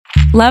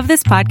Love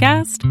this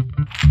podcast?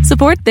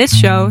 Support this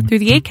show through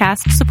the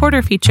Acast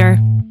supporter feature.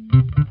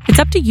 It's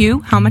up to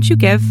you how much you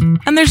give,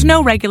 and there's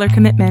no regular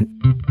commitment.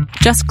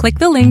 Just click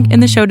the link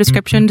in the show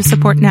description to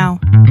support now.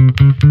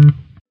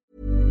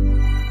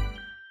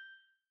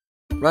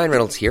 Ryan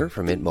Reynolds here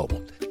from Mint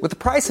Mobile. With the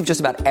price of just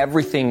about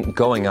everything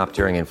going up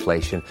during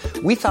inflation,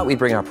 we thought we'd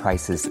bring our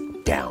prices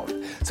down.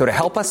 So to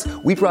help us,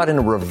 we brought in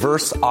a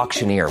reverse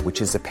auctioneer,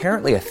 which is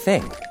apparently a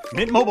thing.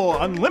 Mint Mobile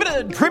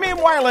Unlimited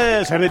Premium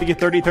Wireless. How to get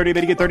 30, 30,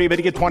 bit to get 30, bit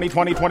to get 20,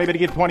 20, 20, bit to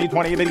get 20,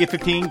 20, bit to get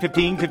 15,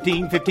 15,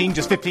 15, 15,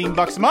 just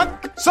 $15 a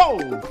month?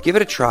 Sold! Give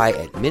it a try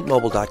at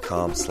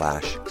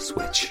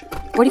mintmobile.com/switch.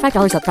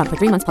 $45 up front for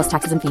 3 months plus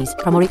taxes and fees.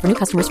 Promo rate for new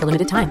customers for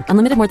limited time.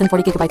 Unlimited more than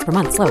 40 gigabytes per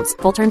month. Slows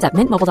full terms at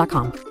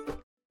mintmobile.com.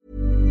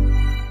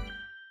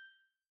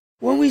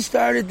 When we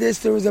started this,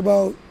 there was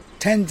about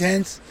 10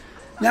 tents.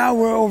 Now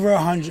we're over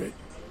 100.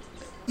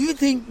 You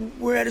think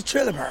we're at a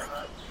trailer park?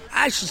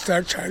 I should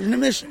start charging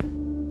admission.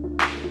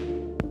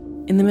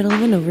 In the middle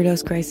of an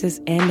overdose crisis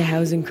and a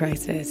housing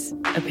crisis,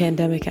 a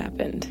pandemic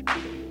happened.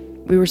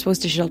 We were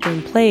supposed to shelter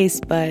in place,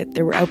 but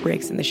there were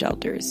outbreaks in the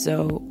shelters,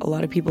 so a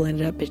lot of people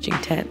ended up pitching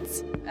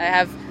tents. I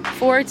have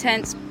 4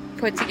 tents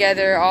put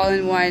together all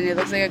in one. It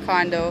looks like a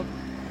condo.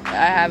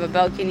 I have a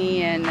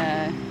balcony and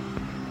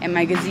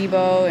my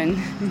gazebo. And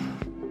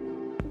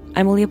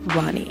I'm Aaliyah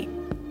Pabani.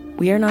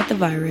 We Are Not the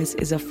Virus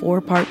is a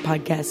 4-part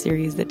podcast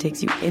series that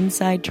takes you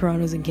inside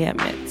Toronto's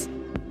encampments.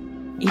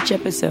 Each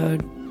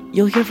episode,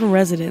 you'll hear from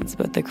residents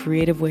about the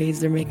creative ways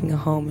they're making a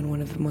home in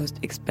one of the most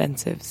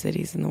expensive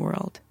cities in the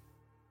world.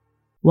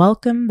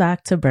 Welcome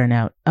back to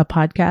Burnout, a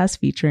podcast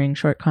featuring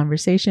short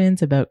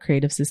conversations about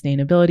creative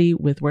sustainability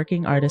with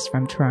working artists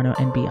from Toronto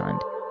and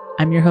beyond.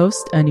 I'm your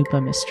host,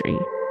 Anupa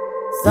Mistry.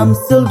 Some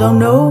still don't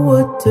know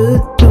what to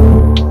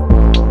do.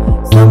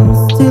 Some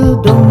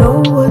still don't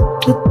know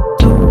what to do.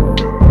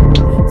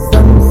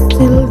 Some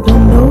still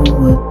don't know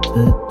what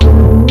to do.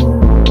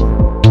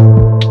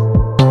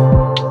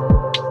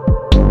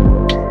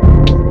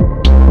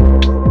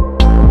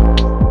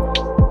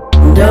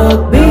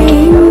 Dog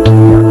bean.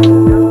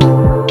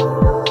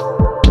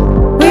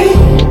 We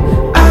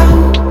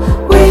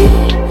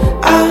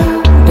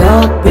are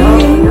dog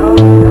bean.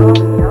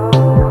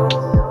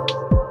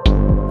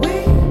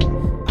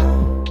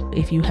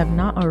 If you have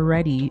not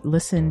already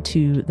listened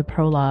to the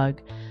prologue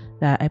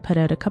that I put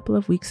out a couple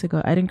of weeks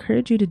ago, I'd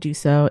encourage you to do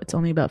so. It's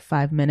only about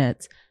 5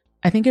 minutes.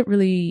 I think it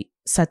really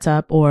sets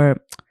up or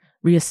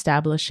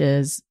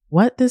reestablishes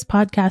what this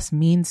podcast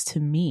means to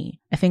me.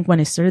 I think when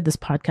I started this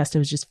podcast, I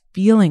was just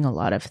feeling a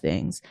lot of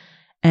things.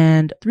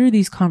 And through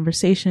these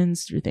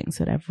conversations, through things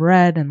that I've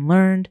read and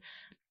learned,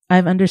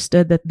 I've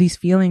understood that these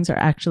feelings are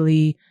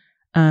actually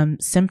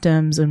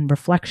symptoms and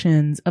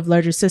reflections of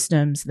larger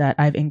systems that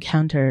I've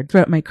encountered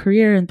throughout my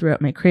career and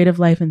throughout my creative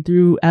life and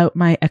throughout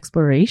my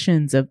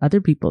explorations of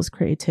other people's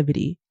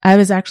creativity. I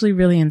was actually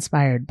really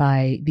inspired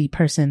by the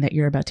person that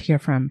you're about to hear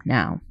from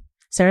now.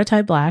 Sarah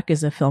Ty Black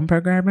is a film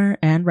programmer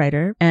and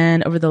writer,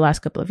 and over the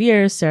last couple of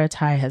years, Sarah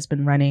Ty has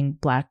been running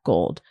Black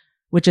Gold,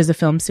 which is a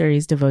film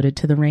series devoted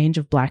to the range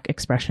of Black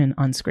expression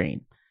on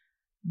screen.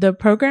 The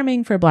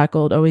programming for Black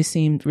Gold always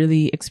seemed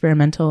really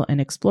experimental and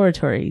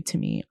exploratory to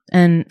me.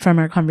 And from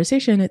our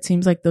conversation, it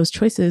seems like those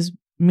choices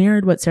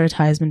mirrored what Sarah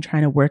Ty has been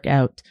trying to work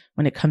out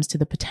when it comes to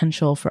the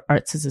potential for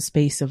arts as a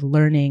space of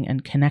learning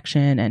and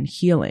connection and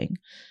healing.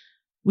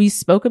 We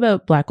spoke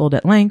about Black Gold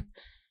at length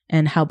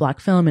and how Black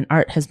film and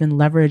art has been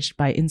leveraged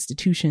by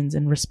institutions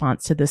in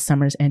response to this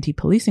summer's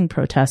anti-policing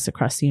protests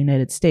across the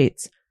United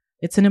States.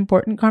 It's an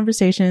important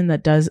conversation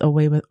that does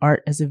away with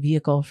art as a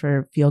vehicle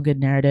for feel-good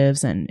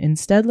narratives and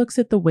instead looks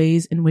at the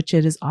ways in which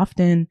it is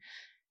often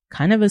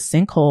kind of a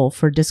sinkhole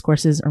for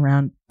discourses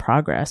around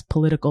progress,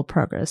 political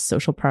progress,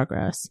 social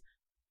progress.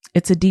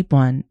 It's a deep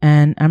one,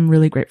 and I'm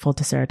really grateful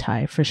to Sarah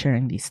Ty for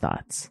sharing these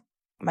thoughts.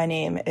 My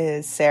name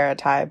is Sarah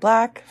Ty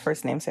Black.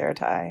 First name Sarah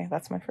Ty.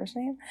 That's my first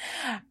name.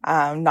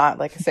 Not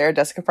like a Sarah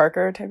Jessica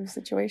Parker type of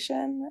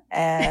situation.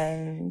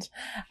 And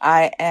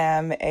I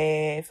am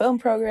a film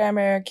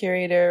programmer,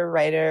 curator,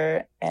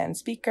 writer, and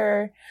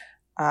speaker.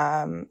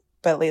 But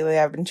lately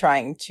I've been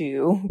trying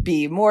to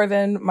be more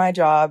than my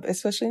job,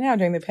 especially now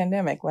during the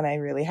pandemic when I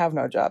really have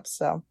no job.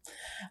 So,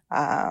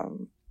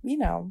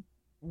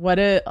 What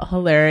a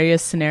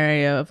hilarious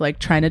scenario of like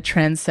trying to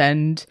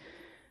transcend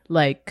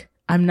like,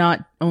 I'm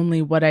not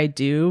only what I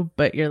do,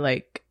 but you're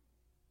like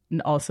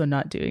also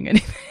not doing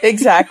anything.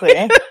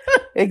 Exactly.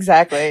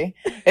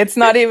 It's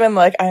not even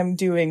like I'm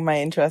doing my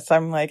interests.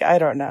 I'm like, I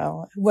don't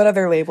know. What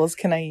other labels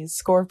can I use?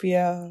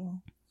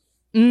 Scorpio.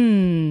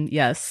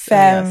 Yes.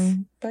 Femme. Yes.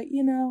 But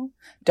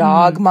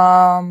dog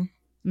mom.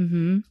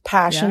 Mm-hmm.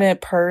 Passionate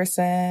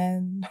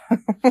person.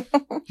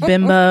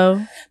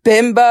 Bimbo.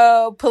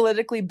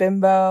 Politically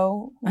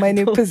bimbo. My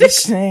new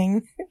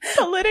positioning.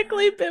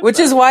 Politically bimbo. Which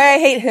is why I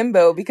hate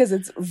himbo, because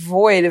it's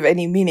void of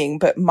any meaning.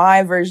 But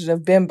my version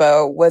of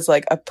bimbo was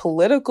like a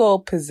political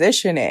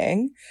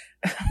positioning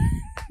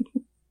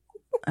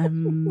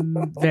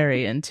I'm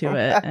very into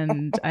it,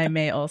 and I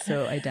may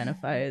also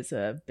identify as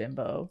a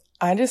bimbo.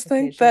 I just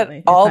think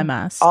occasionally, that if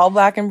I'm all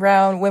Black and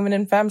brown women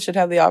and femmes should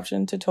have the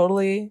option to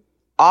totally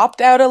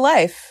opt out of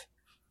life.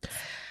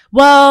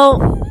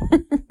 Well,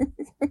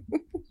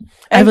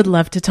 I would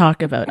love to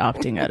talk about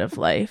opting out of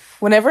life.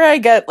 Whenever I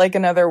get like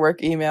another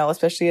work email,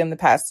 especially in the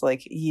past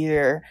like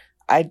year,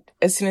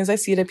 as soon as I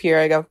see it appear,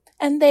 I go,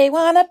 and they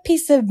want a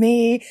piece of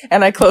me,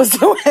 and I close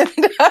the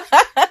window.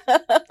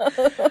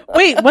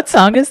 Wait, what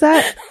song is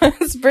that?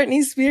 It's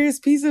Britney Spears'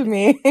 Piece of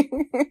Me.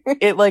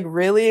 It like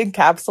really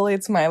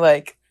encapsulates my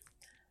like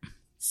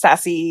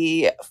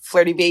sassy,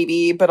 flirty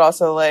baby, but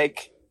also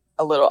like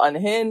a little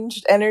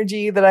unhinged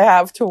energy that I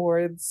have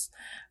towards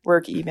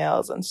work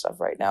emails and stuff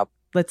right now.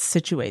 Let's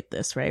situate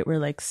this, right? We're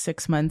like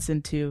 6 months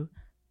into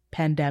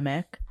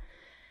pandemic,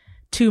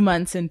 2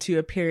 months into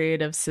a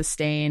period of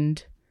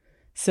sustained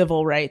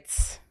civil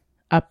rights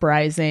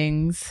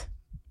uprisings.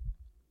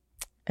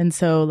 And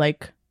so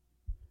like,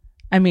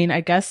 I mean,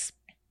 I guess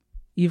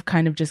you've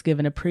kind of just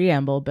given a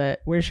preamble,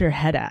 but where's your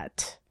head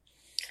at?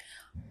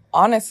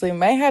 Honestly,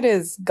 my head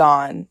is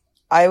gone.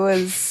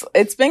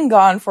 It's been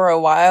gone for a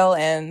while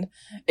and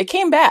it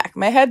came back.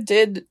 My head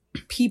did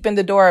peep in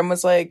the door and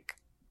was like,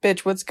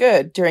 bitch, what's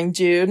good during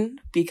June?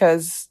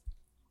 Because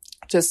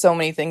just so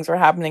many things were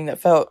happening that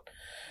felt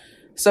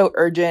so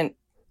urgent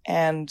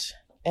and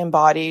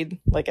embodied,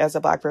 like as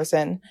a Black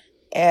person.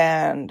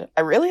 And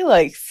I really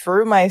like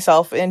threw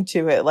myself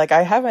into it. Like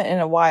I haven't in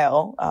a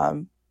while,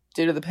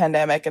 due to the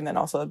pandemic and then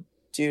also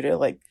due to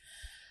like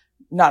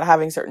not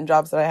having certain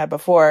jobs that I had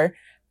before.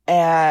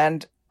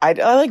 And I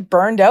like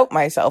burned out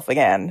myself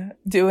again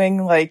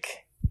doing like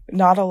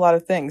not a lot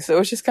of things. So it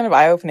was just kind of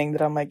eye-opening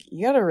that I'm like,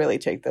 you gotta really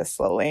take this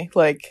slowly.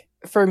 Like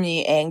for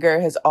me, anger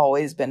has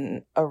always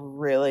been a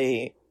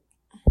really,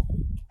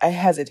 I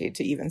hesitate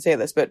to even say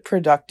this, but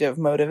productive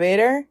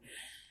motivator.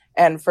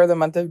 And for the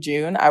month of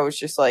June, I was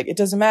just like, it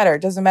doesn't matter.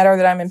 It doesn't matter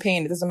that I'm in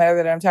pain. It doesn't matter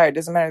that I'm tired. It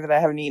doesn't matter that I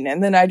haven't eaten.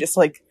 And then I just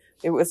like,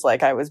 it was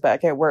like I was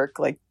back at work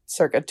like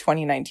circa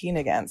 2019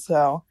 again.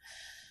 So,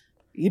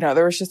 you know,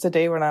 there was just a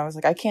day when I was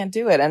like, I can't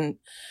do it. And,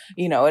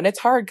 you know, and it's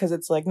hard because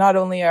it's like, not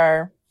only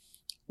are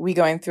we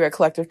going through a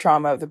collective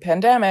trauma of the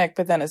pandemic,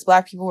 but then as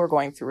Black people, we're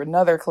going through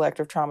another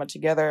collective trauma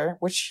together,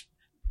 which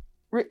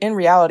in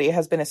reality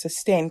has been a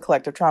sustained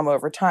collective trauma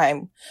over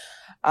time.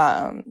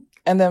 And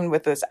then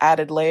with this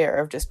added layer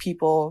of just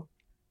people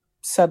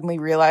suddenly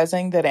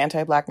realizing that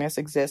anti-Blackness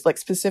exists, like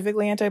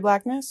specifically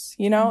anti-Blackness,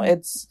 you know,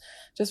 it's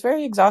just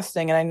very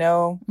exhausting. And I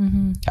know,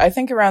 I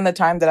think around the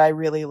time that I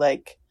really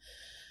like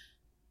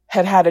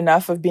had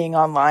enough of being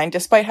online,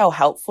 despite how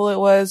helpful it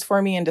was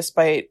for me and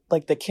despite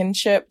like the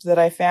kinship that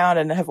I found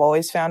and have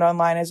always found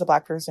online as a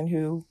Black person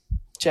who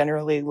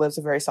generally lives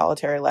a very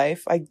solitary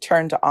life, I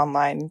turned to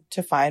online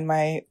to find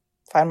my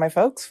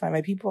folks, find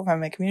my people, find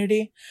my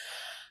community.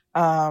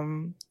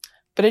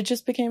 But it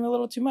just became a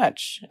little too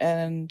much.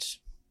 And,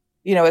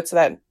 you know, it's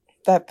that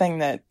thing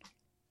that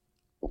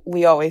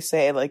we always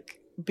say, like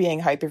being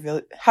hyper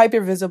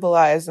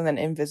visibilized and then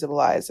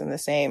invisibilized in the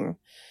same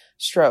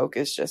stroke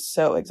is just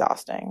so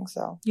exhausting.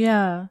 So,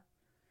 yeah.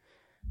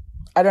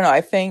 I don't know.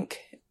 I think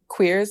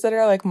queers that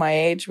are like my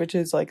age, which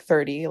is like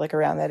 30, like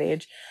around that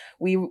age,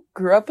 we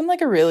grew up in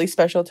like a really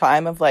special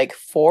time of like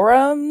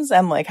forums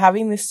and like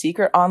having this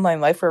secret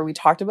online life where we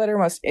talked about our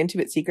most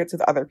intimate secrets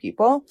with other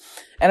people.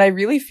 And I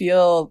really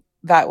feel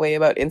that way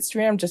about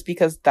Instagram just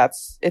because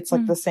it's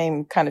like the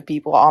same kind of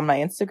people on my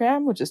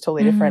Instagram, which is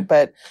totally different.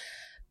 But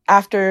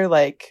after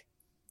like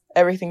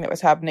everything that was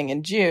happening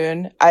in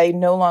June, I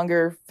no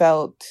longer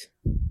felt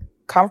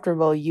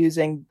comfortable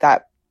using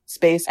that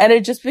space. And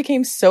it just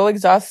became so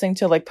exhausting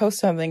to like post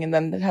something and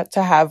then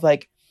to have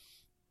like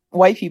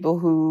white people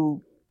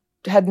who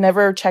had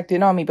never checked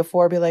in on me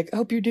before be like, I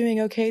hope you're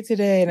doing okay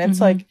today. And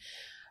it's like,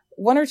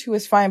 one or two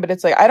is fine, but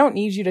it's like, I don't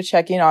need you to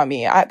check in on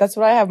me. That's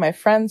what I have my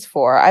friends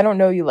for. I don't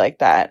know you like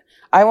that.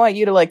 I want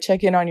you to like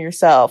check in on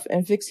yourself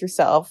and fix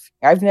yourself.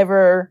 I've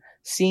never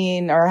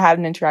seen or had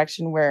an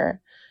interaction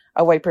where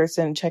a white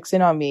person checks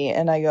in on me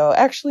and I go,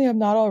 actually, I'm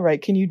not all right.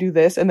 Can you do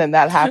this? And then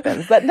that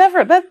happens. That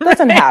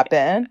doesn't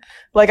happen.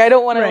 Like, I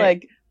don't want to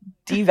like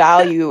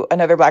devalue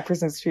another Black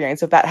person's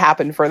experience if that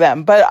happened for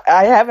them, but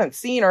I haven't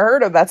seen or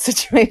heard of that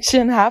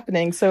situation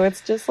happening. So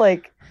it's just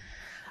like,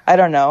 I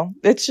don't know.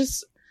 It's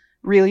just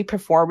really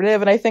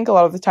performative. And I think a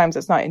lot of the times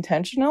it's not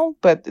intentional,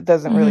 but it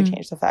doesn't really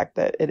change the fact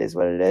that it is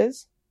what it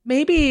is.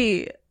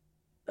 Maybe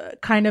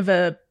kind of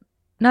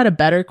not a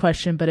better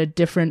question, but a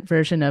different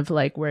version of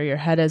like where your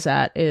head is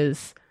at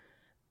is,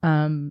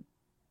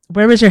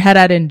 where was your head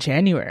at in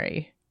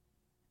January?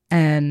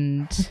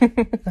 And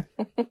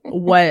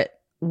what,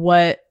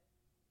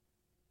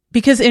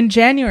 because in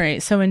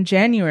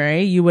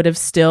January you would have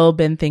still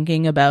been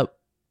thinking about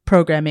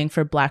programming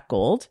for Black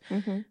Gold,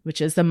 which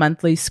is the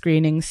monthly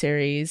screening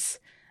series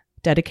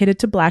dedicated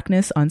to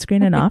Blackness on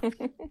screen and off,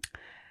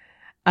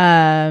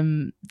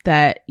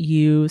 that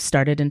you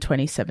started in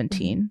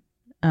 2017.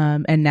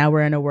 And now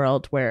we're in a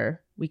world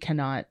where we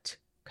cannot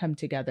come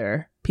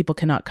together. People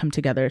cannot come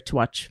together to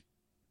watch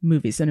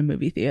movies in a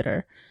movie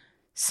theater.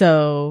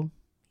 So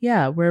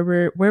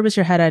where was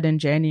your head at in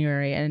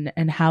January,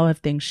 and how have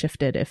things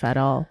shifted, if at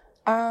all?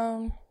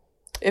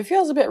 It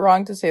feels a bit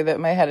wrong to say that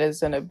my head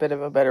is in a bit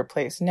of a better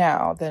place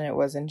now than it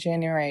was in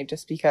January,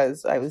 just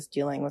because I was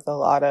dealing with a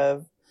lot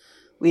of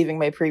leaving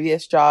my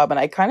previous job. And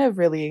I kind of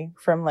really,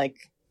 from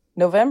like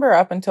November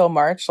up until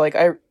March, like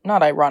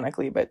not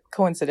ironically, but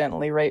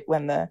coincidentally, right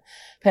when the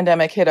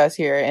pandemic hit us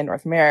here in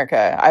North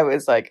America, I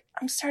was like,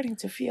 I'm starting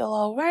to feel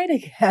all right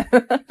again,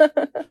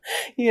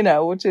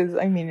 which is,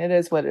 I mean, it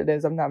is what it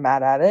is. I'm not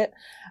mad at it.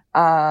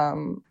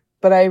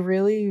 But I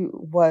really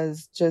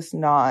was just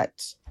not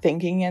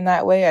thinking in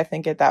that way. I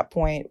think at that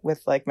point,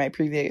 with like my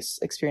previous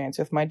experience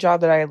with my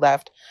job that I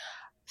left,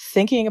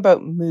 thinking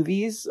about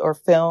movies or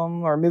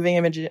film or moving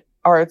image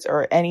arts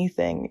or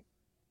anything,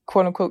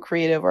 quote unquote,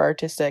 creative or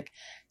artistic,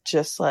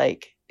 just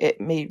like it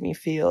made me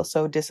feel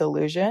so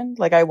disillusioned.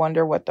 Like, I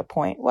wonder what the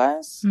point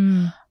was.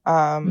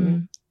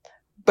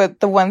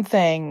 But one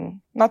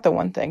thing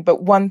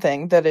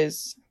that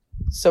is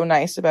so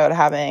nice about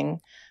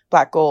having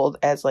Black Gold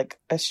as like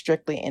a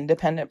strictly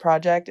independent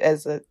project,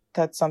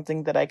 that's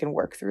something that I can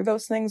work through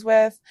those things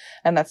with.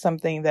 And that's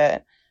something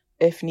that,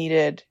 if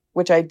needed,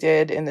 which I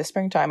did in the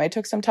springtime, I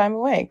took some time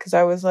away because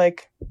I was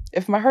like,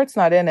 if my heart's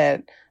not in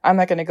it, I'm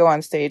not going to go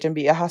on stage and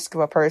be a husk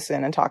of a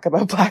person and talk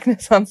about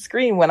Blackness on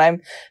screen when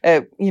I'm,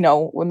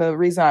 when the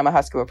reason I'm a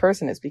husk of a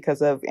person is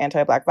because of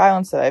anti-Black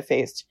violence that I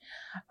faced.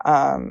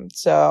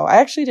 So I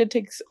actually did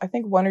take, I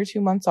think, 1 or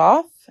 2 months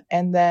off.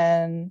 And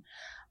then,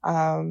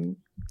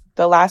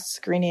 the last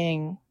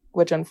screening,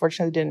 which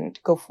unfortunately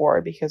didn't go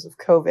forward because of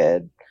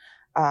COVID,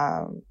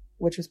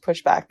 which was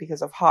pushed back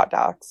because of hot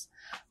docs,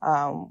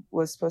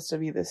 was supposed to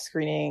be the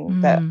screening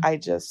that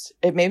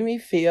it made me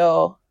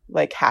feel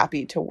like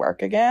happy to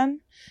work again.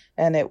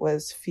 And it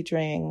was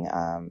featuring,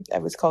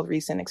 it was called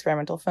Recent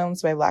Experimental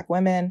Films by Black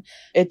Women.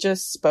 It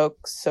just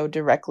spoke so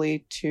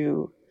directly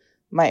to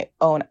my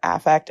own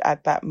affect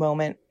at that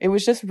moment. It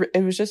was just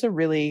a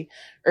really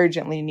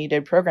urgently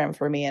needed program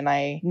for me. And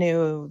I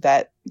knew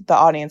that the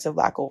audience of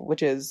Black Gold,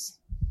 which is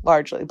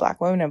largely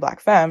Black women and Black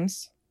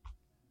femmes,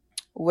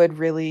 would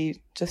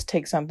really just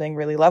take something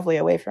really lovely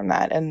away from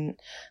that. And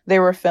they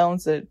were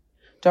films that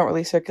don't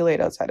really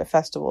circulate outside of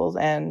festivals.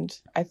 And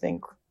I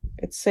think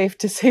it's safe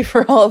to say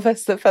for all of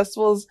us that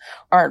festivals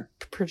aren't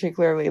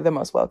particularly the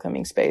most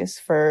welcoming space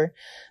for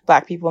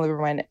Black people, never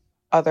mind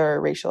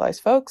other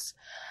racialized folks.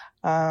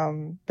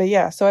 But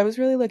yeah, so I was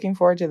really looking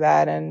forward to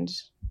that, and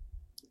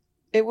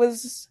it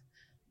was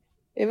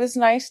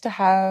nice to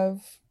have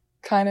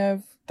kind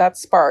of that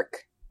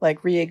spark,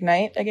 like,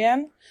 reignite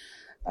again.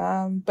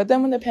 But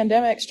then when the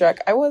pandemic struck,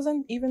 I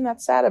wasn't even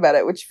that sad about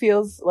it, which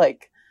feels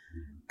like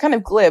kind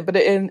of glib, but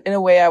in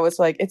a way I was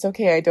like, it's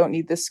okay. I don't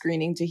need this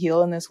screening to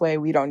heal in this way.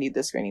 We don't need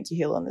this screening to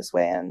heal in this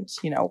way. And,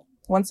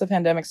 once the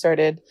pandemic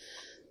started,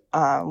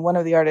 one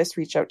of the artists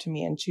reached out to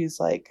me, and she's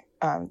like,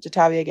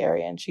 Jatavia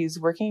Gary, and she's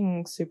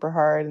working super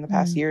hard in the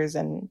past years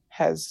and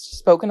has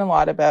spoken a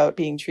lot about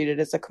being treated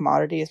as a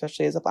commodity,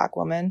 especially as a Black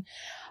woman.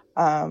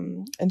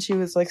 And she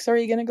was like, so are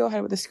you going to go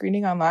ahead with the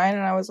screening online?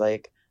 And I was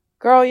like,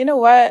 girl, you know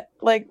what?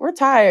 Like, we're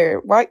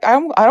tired. I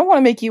don't want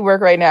to make you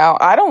work right now.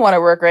 I don't want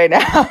to work right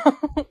now.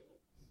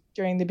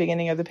 During the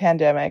beginning of the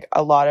pandemic,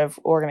 a lot of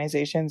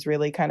organizations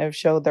really kind of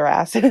showed their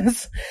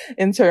asses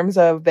in terms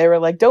of, they were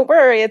like, don't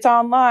worry, it's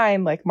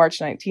online, like March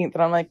 19th.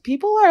 And I'm like,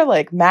 people are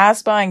like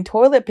mass buying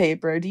toilet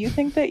paper. Do you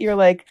think that you're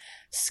like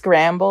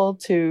scramble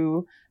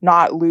to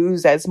not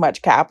lose as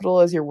much capital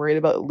as you're worried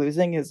about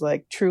losing is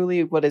like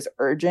truly what is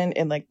urgent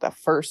in like the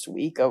first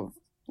week of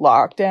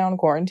lockdown,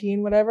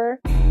 quarantine, whatever?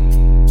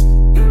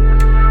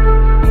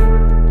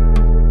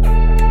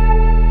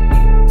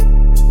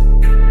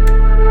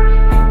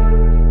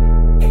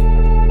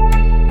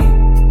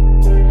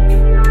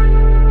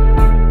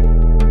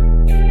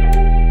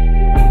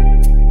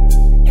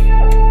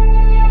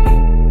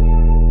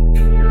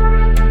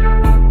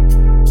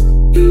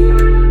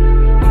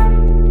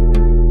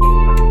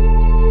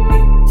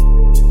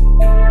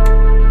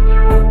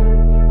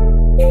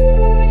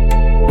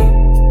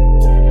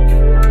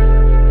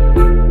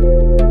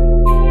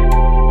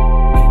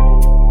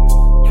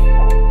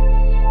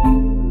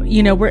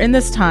 We're in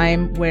this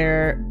time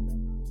where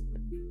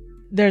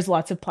there's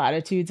lots of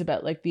platitudes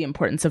about like the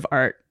importance of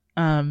art.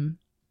 And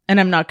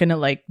I'm not going to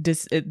like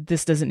this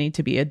doesn't need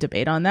to be a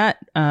debate on that.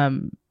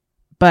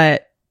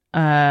 But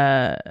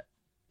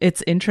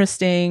it's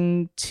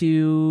interesting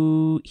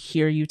to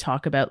hear you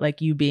talk about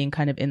like you being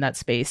kind of in that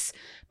space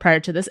prior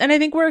to this. And I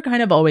think we're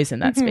kind of always in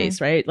that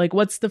space, right? Like,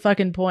 what's the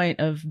fucking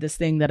point of this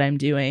thing that I'm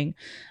doing?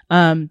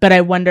 But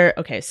I wonder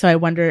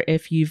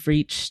if you've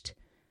reached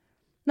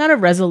not a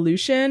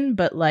resolution,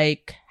 but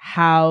like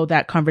how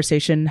that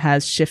conversation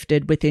has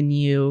shifted within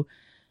you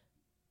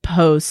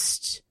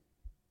post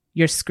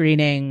your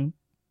screening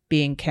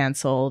being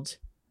canceled,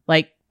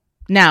 like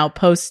now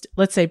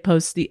let's say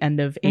post the end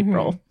of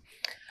April.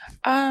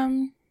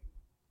 I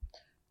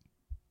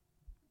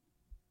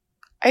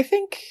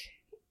think,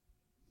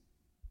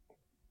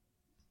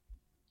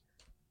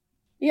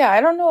 I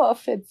don't know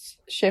if it's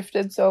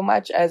shifted so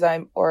much as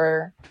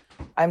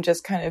I'm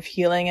just kind of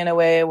healing in a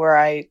way where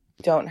I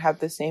don't have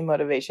the same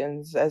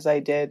motivations as I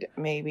did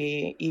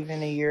maybe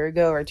even a year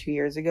ago or 2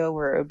 years ago,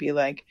 where it would be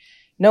like,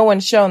 no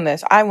one's shown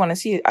this. I want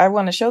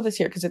to show this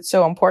here because it's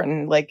so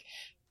important. Like,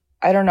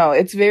 I don't know.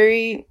 It's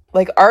very,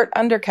 like, art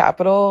under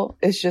capital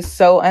is just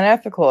so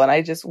unethical. And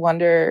I just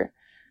wonder,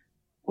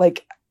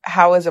 like,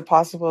 how is it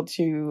possible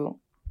to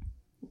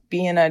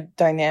be in a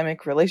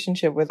dynamic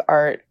relationship with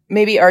art?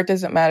 Maybe art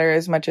doesn't matter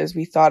as much as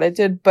we thought it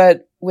did,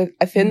 but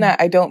within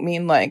that, I don't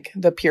mean like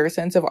the pure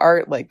sense of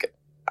art. Like,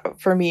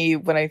 for me,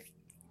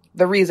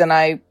 the reason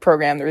I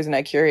program, the reason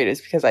I curate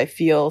is because I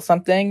feel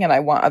something and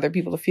I want other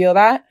people to feel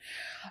that.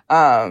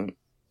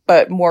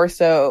 But more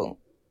so,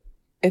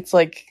 it's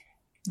like,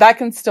 that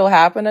can still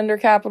happen under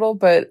capital,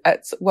 but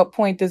at what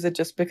point does it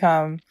just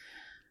become,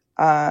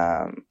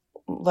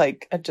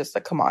 just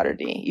a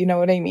commodity? You know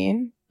what I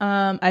mean?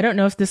 I don't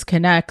know if this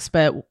connects,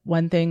 but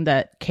one thing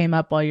that came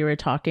up while you were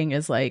talking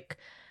is like,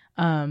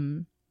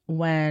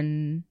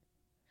 when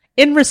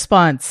in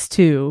response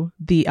to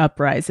the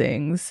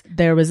uprisings,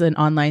 there was an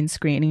online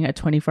screening, a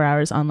 24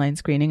 hours online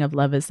screening of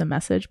Love is the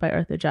Message by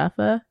Arthur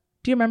Jaffa.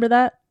 Do you remember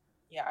that?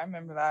 Yeah, I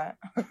remember that.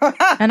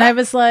 And I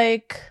was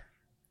like,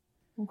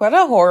 what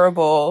a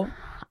horrible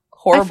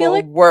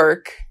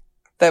work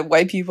that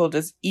white people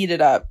just eat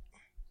it up.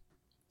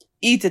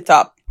 Eat it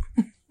up.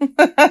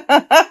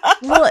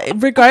 Well,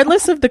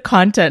 regardless of the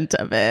content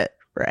of it,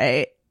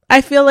 right?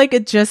 I feel like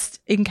it just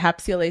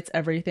encapsulates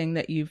everything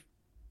that you've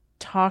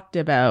talked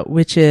about,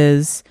 which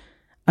is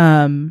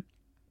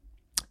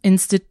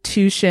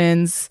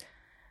institutions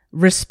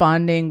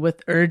responding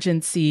with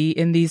urgency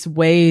in these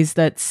ways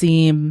that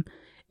seem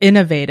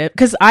innovative.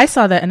 Because I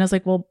saw that and I was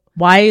like, well,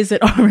 why is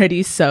it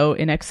already so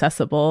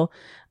inaccessible?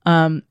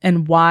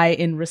 And why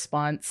in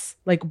response,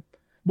 like,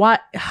 why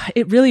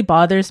it really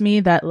bothers me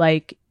that,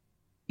 like,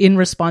 in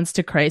response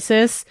to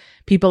crisis,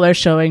 people are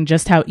showing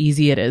just how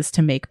easy it is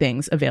to make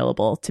things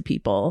available to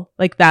people.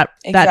 Like that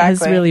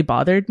has really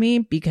bothered me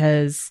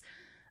because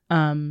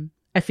I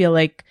feel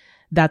like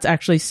that's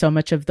actually so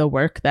much of the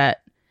work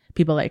that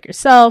people like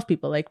yourself,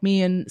 people like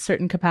me in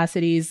certain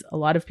capacities, a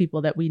lot of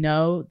people that we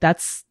know,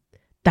 that's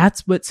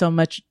what so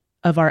much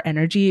of our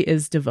energy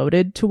is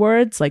devoted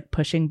towards, like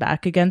pushing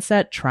back against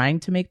that, trying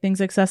to make things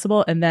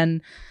accessible. And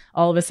then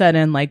all of a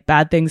sudden, like,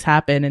 bad things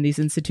happen and these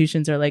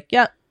institutions are like,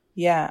 yeah.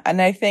 Yeah.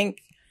 And I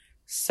think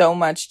so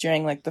much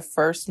during like the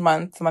first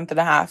month and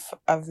a half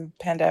of the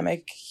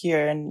pandemic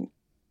here in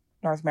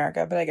North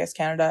America, but I guess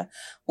Canada,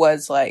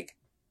 was like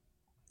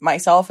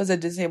myself as a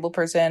disabled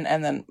person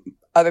and then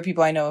other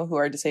people I know who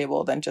are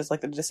disabled and just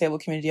like the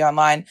disabled community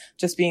online,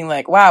 just being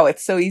like, wow,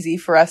 it's so easy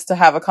for us to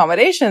have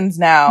accommodations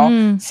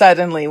now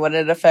suddenly when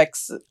it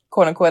affects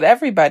quote unquote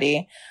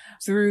everybody.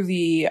 Through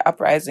the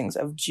uprisings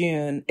of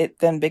June, it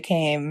then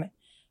became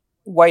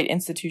white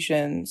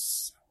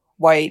institutions,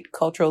 white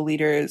cultural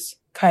leaders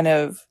kind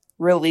of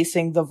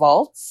releasing the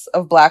vaults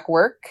of Black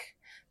work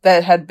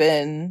that had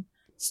been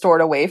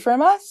stored away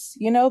from us.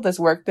 You know, this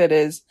work that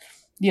is,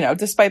 you know,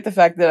 despite the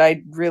fact that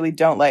I really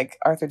don't like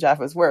Arthur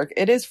Jaffa's work,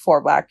 it is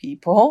for Black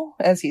people,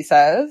 as he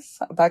says.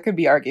 That could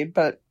be argued,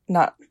 but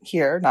not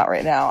here, not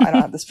right now. I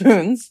don't have the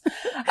spoons.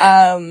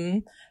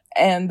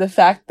 And the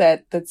fact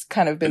that that's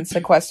kind of been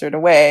sequestered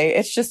away,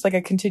 it's just like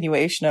a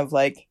continuation of,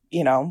 like,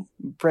 you know,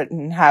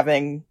 Britain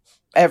having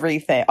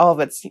everything, all of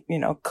its, you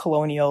know,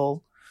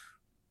 colonial,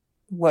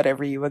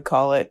 whatever you would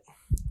call it,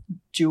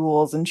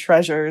 jewels and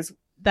treasures.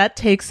 That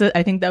takes it.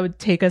 I think that would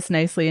take us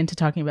nicely into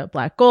talking about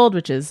Black Gold,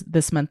 which is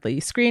this monthly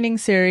screening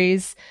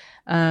series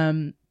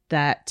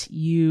that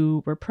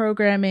you were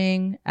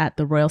programming at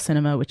the Royal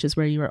Cinema, which is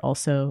where you were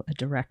also a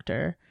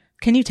director.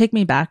 Can you take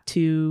me back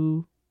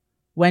to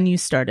when you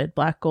started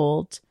Black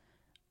Gold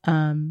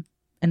and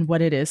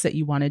what it is that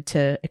you wanted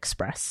to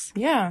express?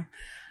 Yeah.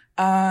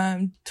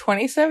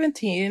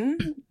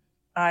 2017,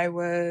 I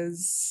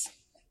was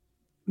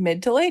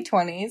mid to late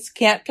 20s.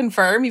 Can't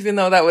confirm, even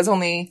though that was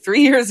only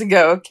 3 years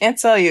ago. Can't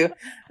tell you.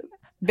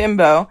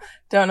 Bimbo.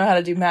 Don't know how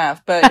to do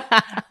math. But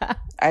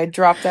I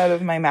dropped out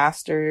of my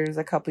master's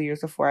a couple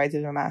years before I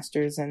did a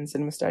master's in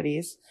cinema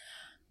studies.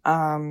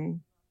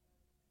 And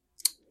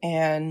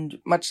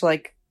much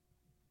like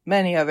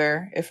many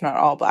other, if not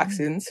all, Black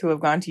students who have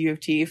gone to U of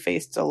T,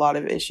 faced a lot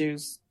of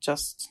issues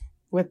just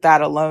with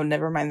that alone,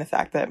 never mind the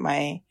fact that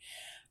my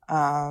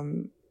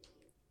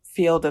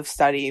field of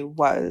study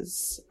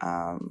was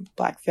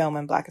Black film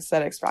and Black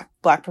aesthetics,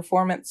 Black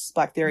performance,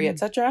 Black theory,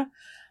 etc.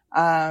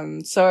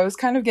 So I was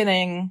kind of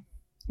getting,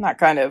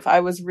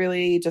 I was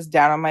really just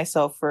down on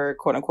myself for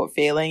quote unquote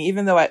failing,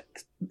 even though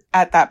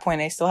at that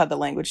point I still had the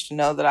language to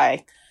know that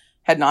I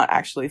had not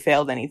actually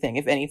failed anything.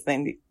 If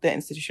anything, the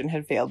institution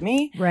had failed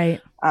me.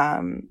 Right.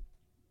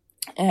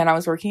 And I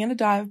was working in a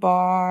dive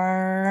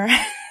bar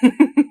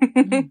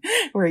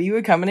where you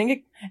would come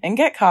in and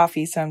get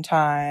coffee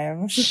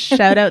sometimes.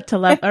 Shout out to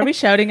Love. Are we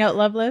shouting out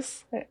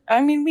Loveless?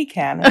 I mean, we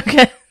can.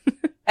 Okay.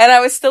 And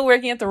I was still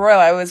working at the Royal.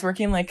 I was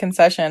working like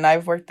concession.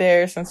 I've worked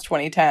there since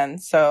 2010.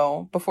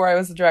 So before I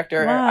was the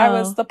director, wow. I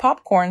was the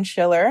popcorn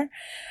chiller.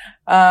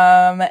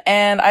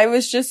 And I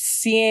was just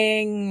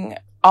seeing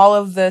all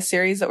of the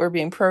series that were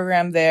being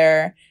programmed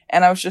there.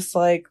 And I was just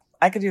like,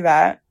 I could do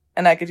that,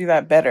 and I could do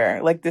that better.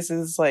 Like, this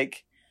is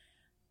like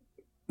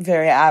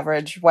very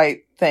average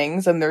white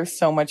things, and there's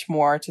so much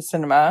more to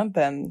cinema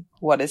than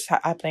what is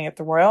happening at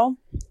the Royal.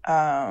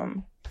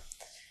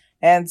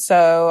 And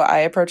so I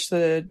approached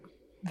the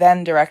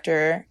then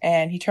director,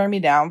 and he turned me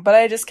down, but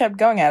I just kept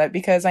going at it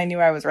because I knew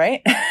I was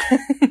right.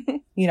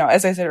 You know,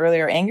 as I said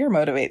earlier, anger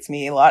motivates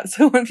me a lot.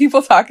 So when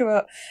people talk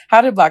about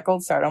how did Black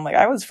Gold start, I'm like,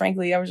 I was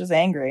just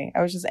angry.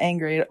 I was just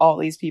angry at all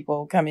these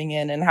people coming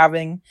in and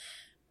having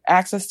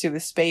access to the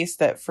space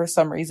that for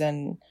some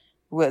reason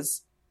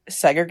was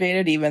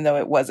segregated, even though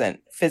it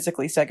wasn't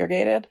physically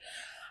segregated.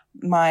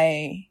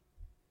 My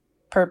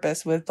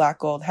purpose with Black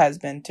Gold has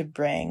been to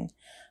bring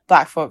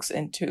Black folks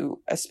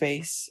into a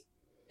space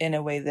in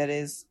a way that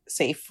is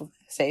safe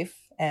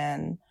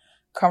and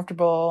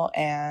comfortable,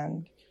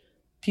 and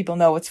people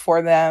know it's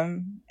for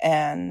them.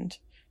 And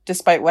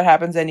despite what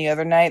happens any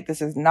other night,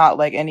 this is not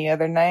like any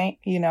other night.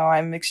 You know,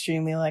 I'm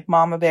extremely like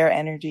mama bear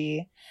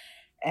energy,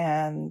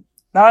 and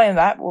not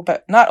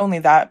only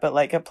that, but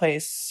like a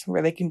place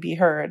where they can be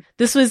heard.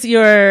 This was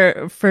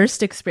your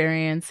first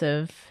experience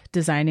of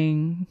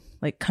designing,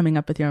 like coming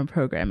up with your own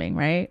programming,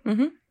 right?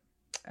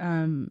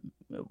 Mm-hmm.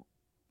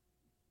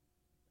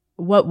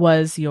 What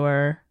was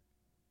your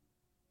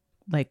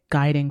like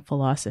guiding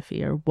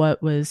philosophy, or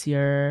what were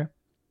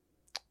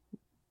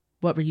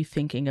you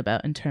thinking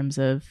about in terms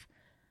of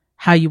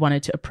how you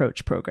wanted to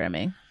approach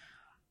programming?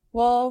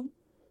 Well,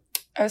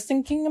 I was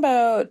thinking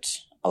about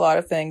a lot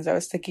of things. I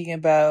was thinking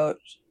about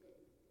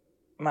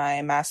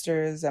my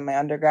master's and my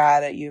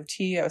undergrad at U of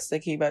T. I was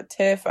thinking about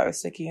TIFF. I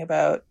was thinking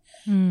about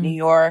New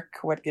York,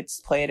 what gets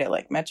played at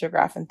like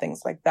Metrograph and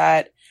things like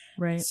that.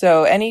 Right.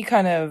 So any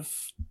kind of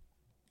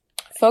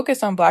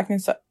focus on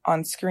Blackness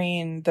on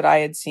screen that I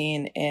had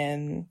seen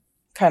in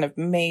kind of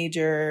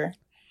major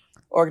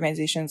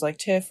organizations like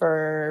TIFF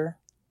or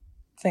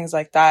things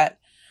like that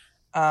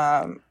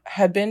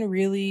had been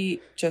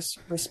really just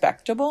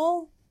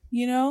respectable,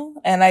 you know?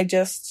 And I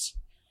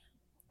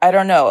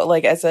don't know,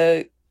 like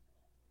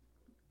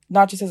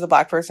not just as a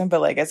Black person,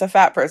 but like as a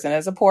fat person,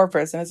 as a poor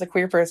person, as a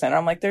queer person,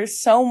 I'm like, there's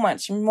so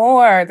much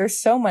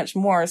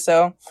more.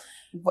 So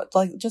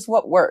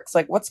what works?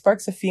 Like what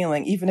sparks a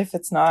feeling, even if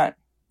it's not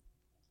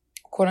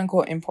quote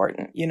unquote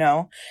important, you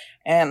know?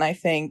 And I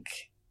think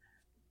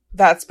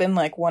that's been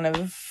like one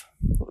of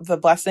the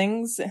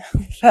blessings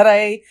that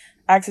I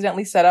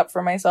accidentally set up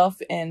for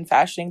myself in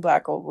fashioning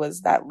Black Gold,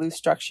 was that loose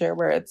structure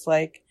where it's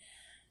like,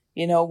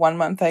 you know, 1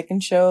 month I can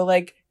show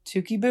like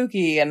Tuki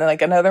Buki, and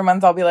like another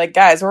month I'll be like,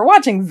 guys, we're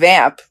watching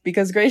Vamp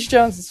because Grace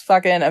Jones is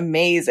fucking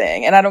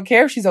amazing. And I don't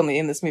care if she's only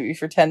in this movie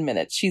for 10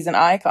 minutes. She's an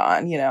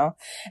icon, you know?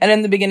 And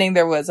in the beginning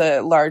there was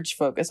a large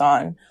focus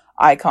on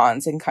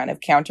icons and kind of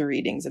counter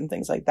readings and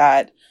things like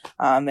that,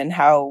 and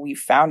how we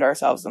found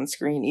ourselves on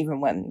screen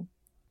even when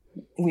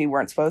we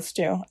weren't supposed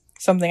to.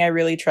 Something I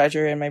really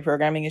treasure in my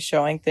programming is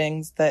showing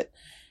things that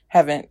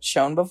haven't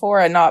shown before,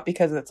 and not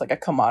because it's like a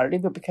commodity,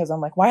 but because I'm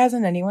like, why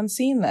hasn't anyone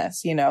seen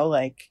this? You know,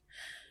 like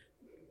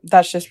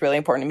that's just really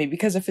important to me,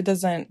 because if it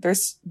doesn't,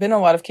 there's been a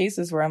lot of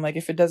cases where I'm like,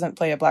 if it doesn't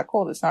play at Black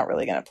Gold, it's not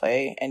really going to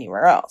play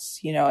anywhere else,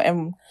 you know?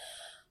 And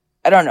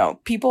I don't know,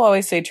 people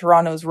always say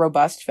Toronto's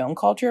robust film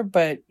culture,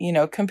 but, you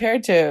know,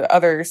 compared to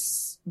other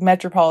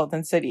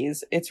metropolitan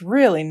cities, it's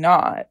really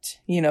not.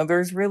 You know,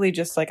 there's really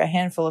just like a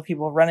handful of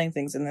people running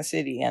things in the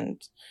city,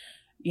 and,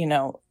 you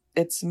know,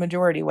 it's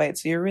majority white,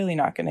 so you're really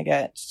not going to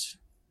get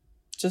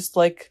just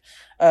like,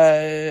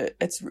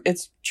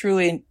 it's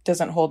truly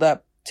doesn't hold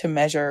up to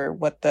measure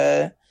what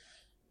the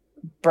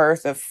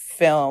birth of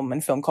film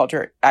and film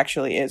culture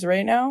actually is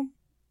right now.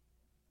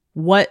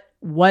 What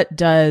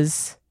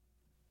does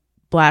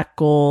Black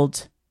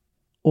Gold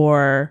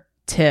or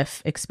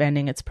TIFF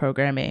expanding its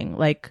programming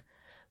like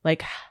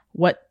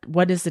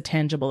what is the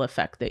tangible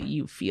effect that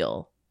you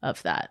feel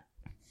of that?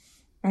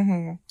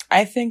 Mm-hmm.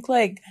 I think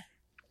like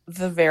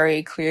the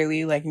very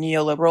clearly like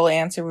neoliberal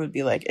answer would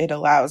be like, it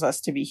allows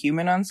us to be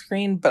human on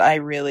screen. But I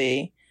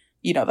really,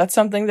 you know, that's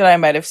something that I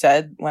might have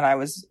said when I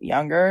was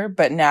younger,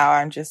 but now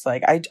I'm just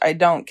like, I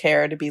don't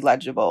care to be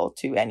legible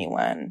to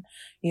anyone,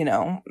 you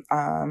know.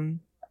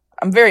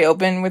 I'm very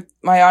open with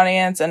my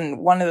audience, and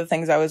one of the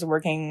things I was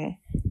working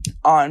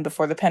on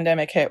before the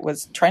pandemic hit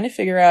was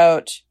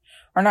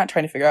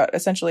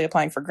essentially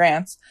applying for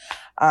grants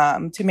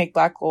to make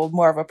Black Gold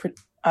more of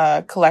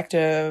a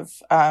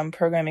collective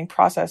programming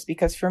process.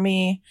 Because for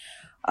me,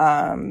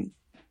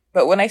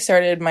 but when I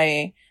started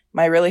my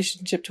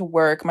relationship to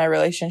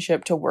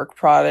work,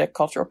 product,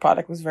 cultural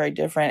product was very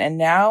different. And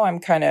now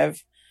I'm kind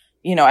of,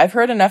 you know, I've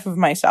heard enough of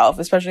myself,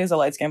 especially as a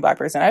light-skinned Black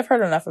person. I've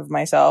heard enough of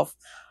myself.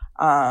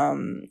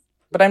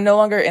 But I'm no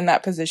longer in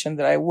that position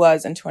that I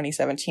was in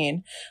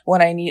 2017 where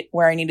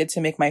I needed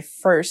to make my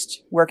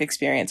first work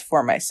experience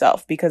for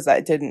myself, because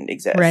that didn't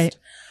exist. Right.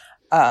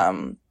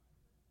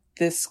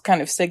 This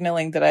kind of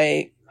signaling that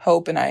I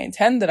hope and I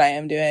intend that I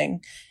am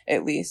doing,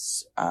 at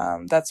least,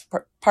 that's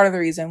part of the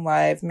reason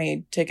why I've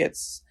made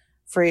tickets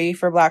free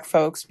for Black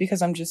folks,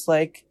 because I'm just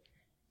like,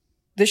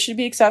 this should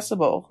be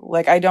accessible.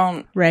 Like, I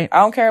don't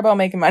care about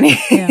making money.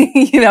 Yeah.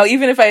 You know,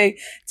 even if I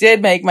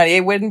did make money,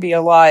 it wouldn't be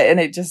a lot. And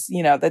it just,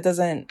 you know,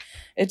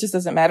 it just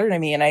doesn't matter to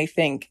me. And I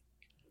think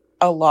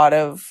a lot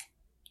of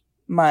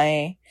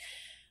my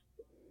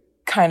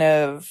kind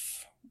of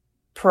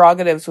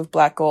prerogatives with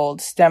Black Gold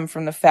stem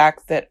from the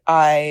fact that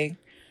I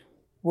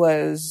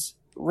was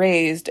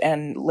raised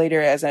and later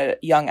as a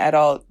young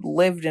adult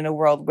lived in a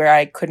world where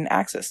I couldn't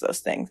access those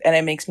things. And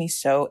it makes me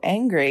so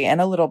angry and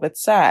a little bit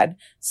sad.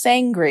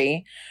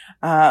 Sangry.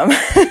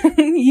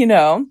 You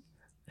know?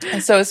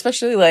 And so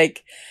especially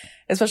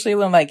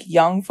when like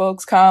young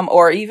folks come,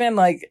 or even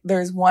like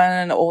there's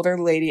one older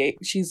lady,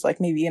 she's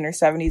like maybe in her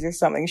 70s or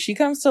something. She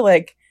comes to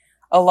like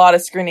a lot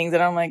of screenings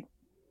and I'm like,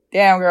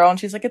 damn girl. And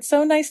she's like, it's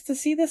so nice to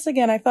see this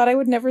again. I thought I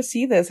would never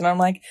see this. And I'm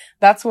like,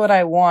 that's what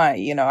I want.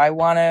 You know, I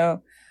want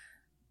to,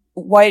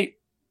 white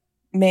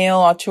male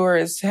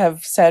auteurs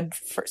have said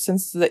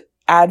since the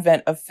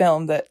advent of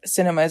film that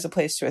cinema is a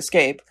place to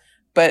escape,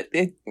 but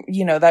it,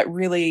 you know, that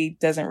really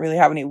doesn't really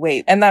have any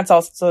weight. And that's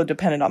also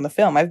dependent on the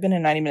film. I've been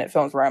in 90-minute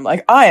films where I'm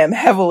like, I am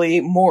heavily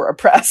more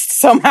oppressed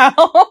somehow.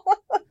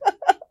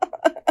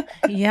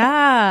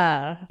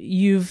 Yeah.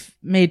 You've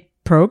made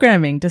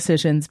programming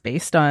decisions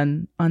based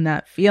on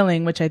that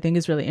feeling, which I think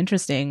is really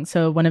interesting.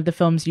 So one of the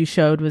films you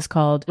showed was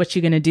called What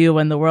You Gonna Do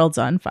When the World's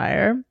on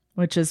Fire,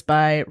 which is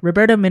by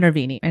Roberto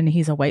Minervini, and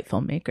he's a white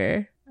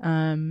filmmaker.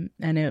 And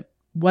it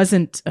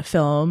wasn't a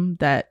film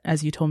that,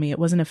 as you told me, it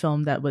wasn't a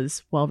film that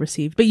was well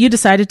received, but you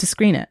decided to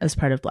screen it as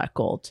part of Black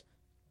Gold.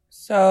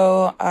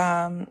 So,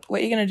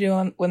 What You Gonna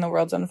Do When the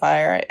World's on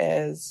Fire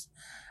is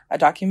a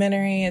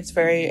documentary. It's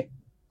very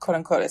quote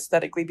unquote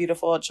aesthetically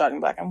beautiful. It's shot in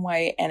black and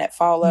white, and it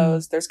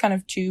follows, there's kind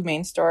of two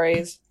main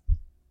stories.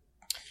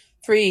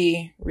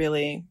 Three,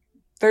 really.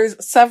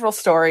 There's several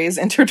stories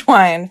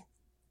intertwined.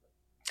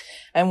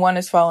 And one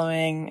is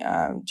following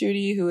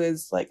Judy, who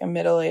is like a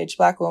middle-aged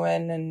Black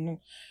woman and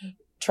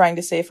trying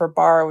to save her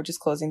bar, which is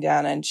closing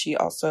down. And she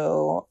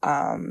also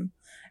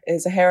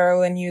is a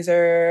heroin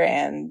user,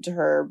 and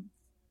her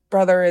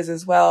brother is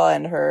as well.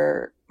 And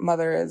her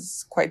mother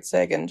is quite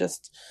sick, and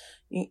just,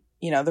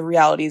 you know, the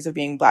realities of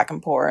being Black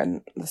and poor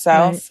in the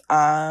South.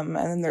 Right. And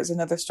then there's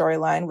another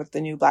storyline with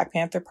the new Black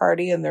Panther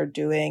Party, and they're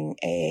doing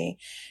a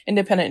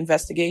independent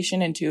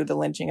investigation into the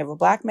lynching of a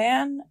Black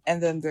man.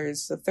 And then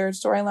there's the third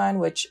storyline,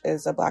 which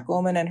is a Black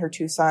woman and her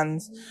two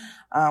sons,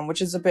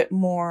 which is a bit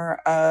more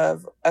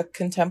of a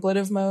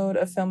contemplative mode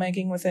of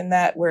filmmaking within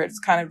that, where it's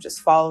kind of just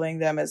following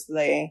them as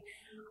they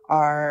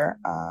are,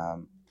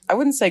 I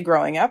wouldn't say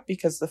growing up,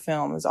 because the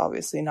film is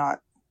obviously not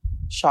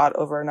shot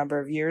over a number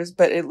of years,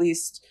 but at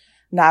least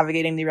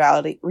navigating the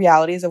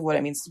realities of what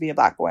it means to be a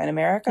Black boy in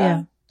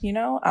America, you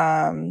know?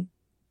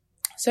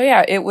 So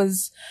yeah, it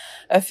was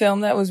a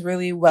film that was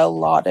really well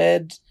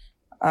lauded,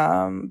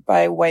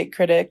 by white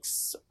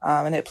critics.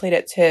 And it played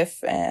at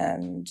TIFF,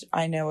 and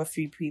I know a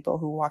few people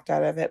who walked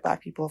out of it,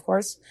 Black people, of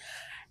course.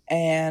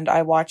 And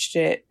I watched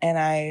it,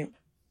 and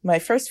my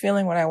first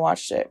feeling when I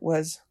watched it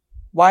was,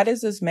 why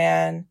does this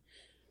man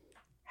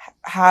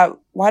have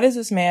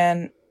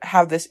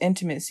this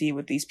intimacy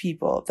with these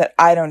people that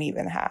I don't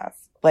even have?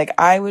 Like,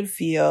 I would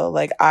feel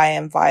like I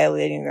am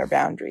violating their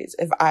boundaries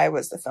if I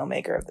was the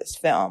filmmaker of this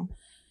film.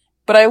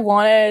 But I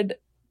wanted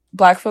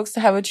Black folks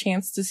to have a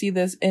chance to see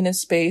this in a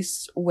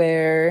space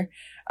where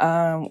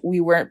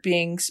we weren't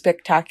being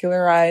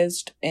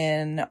spectacularized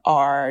in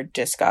our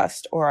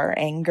disgust or our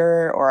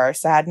anger or our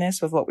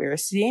sadness with what we were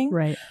seeing.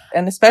 Right.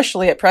 And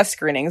especially at press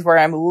screenings, where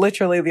I'm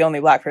literally the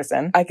only Black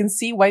person, I can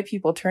see white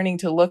people turning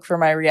to look for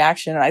my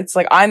reaction. And it's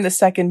like, I'm the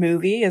second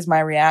movie is my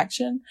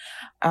reaction.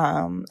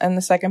 And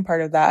the second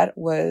part of that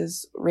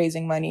was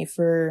raising money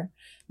for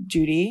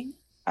Judy,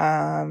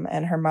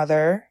 and her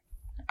mother,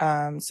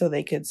 so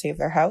they could save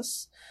their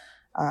house.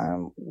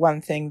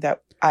 One thing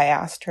that I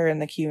asked her in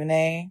the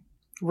Q&A,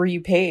 were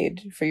you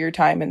paid for your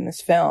time in this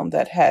film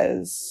that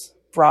has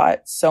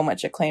brought so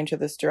much acclaim to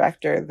this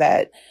director,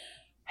 that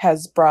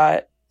has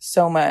brought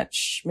so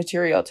much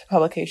material to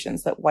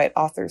publications that white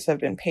authors have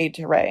been paid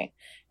to write?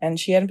 And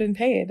she hadn't been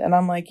paid. And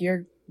I'm like,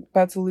 you're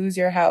about to lose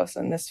your house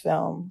in this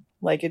film.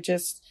 Like, it's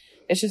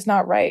just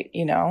not right,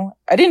 you know?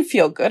 I didn't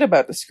feel good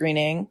about the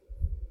screening,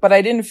 but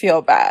I didn't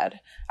feel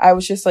bad. I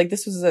was just like,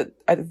 this was a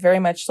very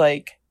much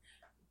like,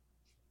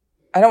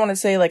 I don't want to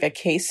say like a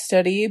case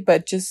study,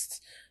 but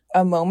just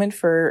a moment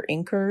for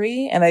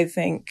inquiry. And I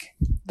think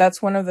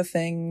that's one of the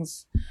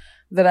things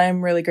that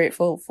I'm really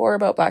grateful for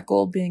about Black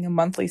Gold being a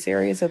monthly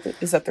series,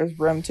 is that there's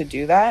room to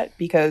do that,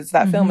 because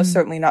that film is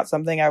certainly not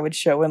something I would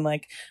show in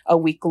like a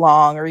week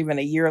long or even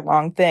a year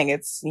long thing.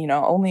 It's, you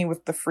know, only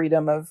with the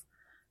freedom of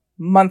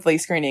monthly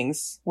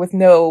screenings with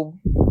no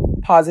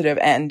positive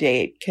end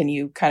date can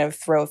you kind of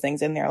throw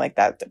things in there like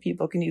that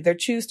people can either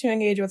choose to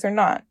engage with or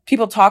not.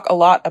 People talk a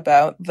lot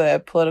about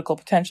the political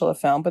potential of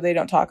film, but they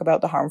don't talk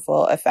about the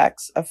harmful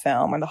effects of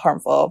film and the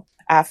harmful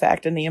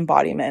affect and the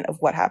embodiment of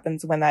what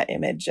happens when that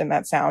image and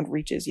that sound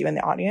reaches you in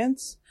the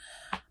audience.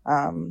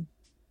 But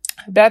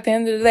at the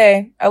end of the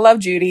day, I love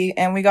Judy,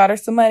 and we got her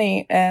some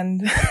money,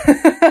 and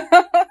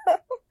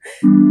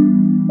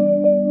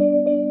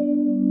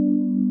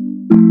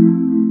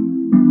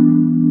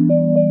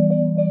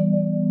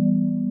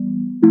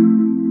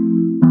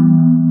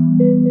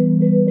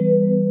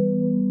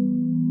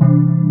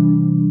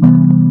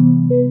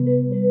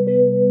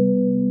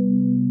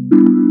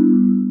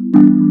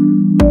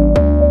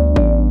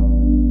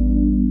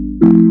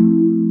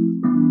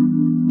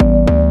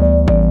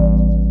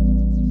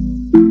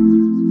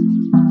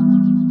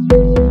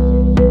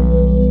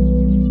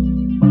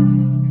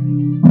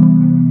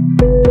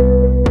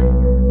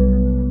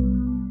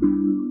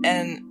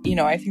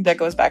I think that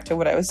goes back to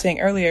what I was saying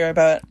earlier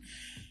about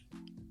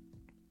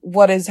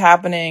what is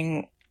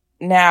happening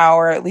now,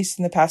 or at least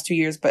in the past 2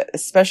 years, but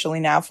especially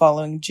now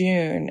following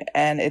June.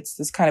 And it's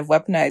this kind of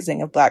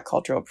weaponizing of Black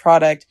cultural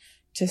product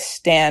to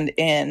stand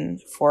in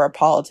for a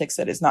politics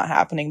that is not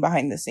happening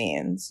behind the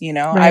scenes. You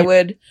know, Right. I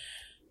would,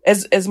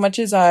 as much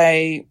as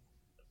I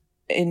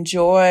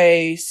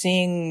enjoy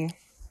seeing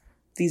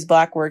these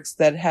Black works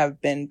that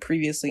have been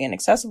previously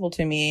inaccessible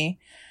to me,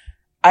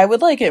 I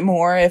would like it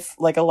more if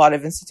like a lot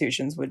of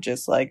institutions would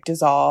just like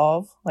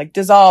dissolve,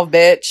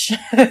 bitch.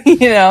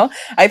 You know,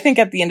 I think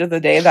at the end of the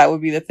day, that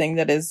would be the thing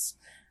that is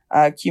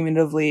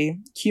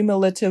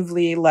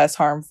cumulatively less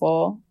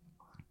harmful.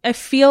 I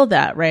feel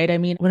that, right? I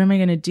mean, what am I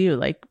going to do?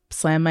 Like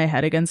slam my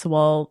head against the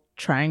wall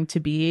trying to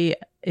be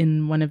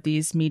in one of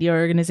these media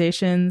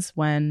organizations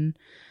when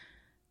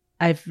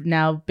I've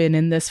now been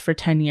in this for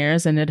 10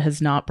 years and it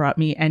has not brought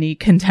me any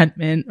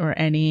contentment or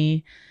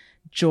any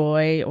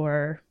joy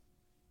or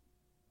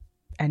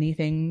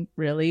anything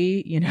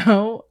really, you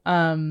know?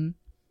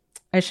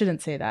 I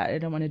shouldn't say that. I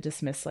don't want to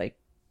dismiss like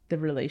the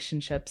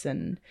relationships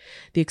and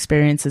the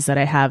experiences that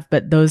I have,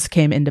 but those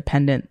came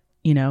independent,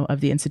 you know,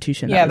 of the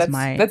institution. Yeah, that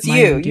was that's my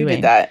you. own You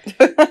doing. did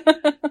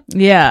that.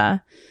 Yeah.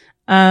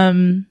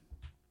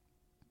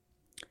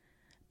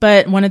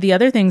 But one of the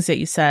other things that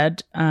you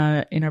said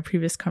in our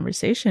previous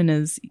conversation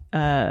is,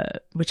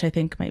 which I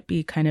think might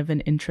be kind of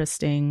an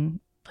interesting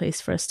place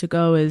for us to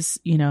go, is,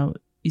 you know,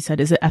 you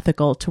said, is it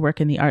ethical to work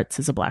in the arts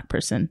as a Black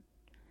person?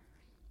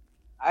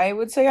 I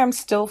would say I'm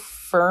still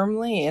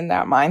firmly in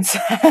that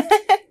mindset.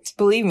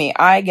 Believe me,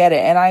 I get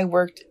it. And I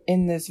worked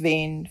in this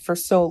vein for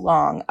so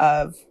long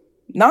of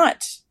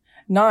not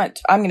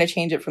I'm going to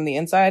change it from the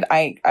inside.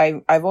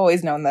 I've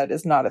always known that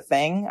is not a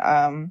thing.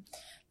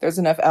 There's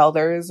enough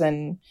elders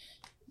and,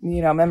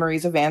 you know,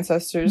 memories of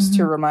ancestors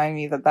to remind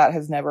me that that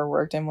has never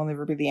worked and will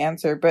never be the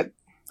answer. But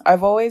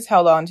I've always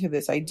held on to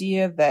this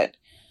idea that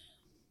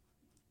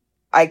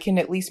I can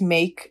at least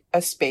make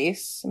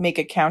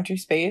a counter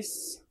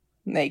space,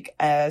 make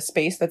a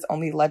space that's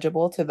only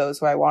legible to those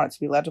who I want it to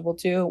be legible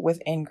to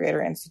within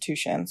greater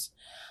institutions.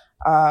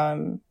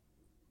 And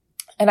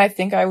I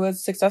think I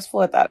was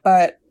successful at that.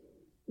 But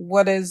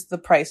what is the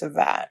price of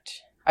that?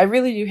 I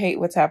really do hate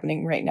what's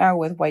happening right now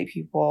with white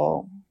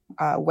people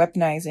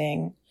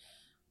weaponizing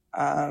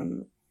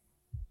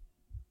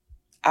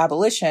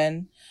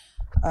abolition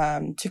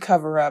to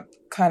cover up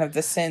kind of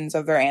the sins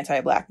of their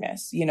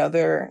anti-Blackness. You know,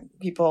 there are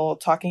people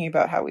talking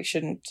about how we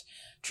shouldn't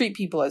treat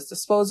people as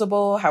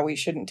disposable, how we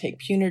shouldn't take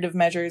punitive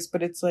measures,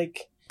 but it's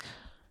like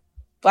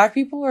Black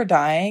people are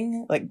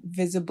dying, like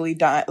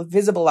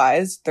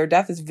visibilized. Their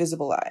death is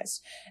visibilized.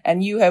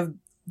 And you have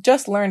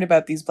just learned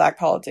about these Black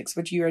politics,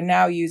 which you are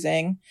now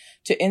using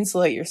to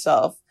insulate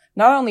yourself,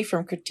 not only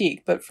from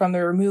critique, but from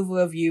the removal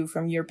of you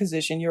from your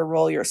position, your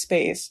role, your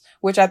space,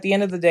 which at the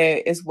end of the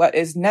day is what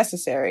is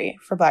necessary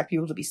for Black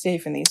people to be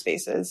safe in these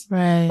spaces.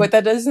 Right. But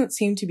that doesn't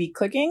seem to be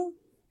clicking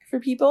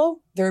for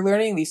people. They're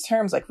learning these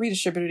terms like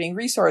redistributing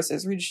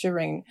resources,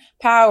 redistributing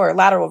power,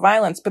 lateral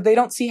violence, but they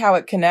don't see how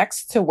it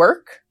connects to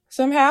work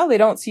somehow. They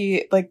don't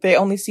see, like, they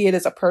only see it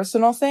as a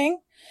personal thing.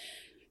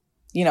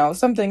 You know,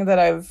 something that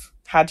I've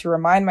had to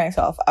remind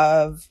myself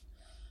of,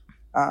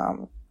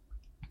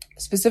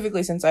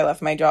 specifically since I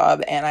left my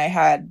job, and I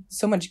had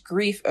so much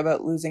grief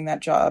about leaving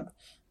that job,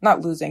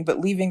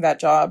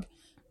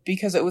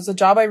 because it was a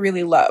job I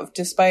really loved.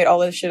 Despite all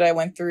the shit I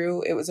went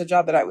through, it was a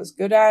job that I was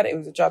good at. It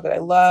was a job that I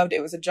loved.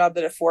 It was a job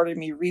that afforded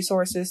me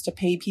resources to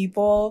pay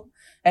people,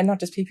 and not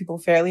just pay people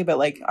fairly, but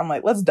like, I'm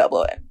like, let's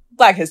double it.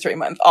 Black History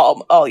Month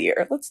all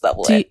year. Let's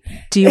double it.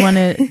 Do you want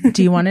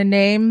to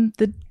name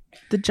the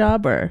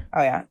job, or?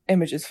 Oh yeah.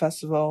 Images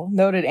Festival,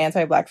 noted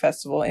anti-Black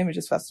festival,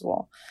 Images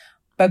Festival.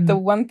 But the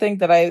one thing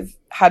that I've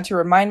had to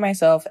remind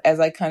myself as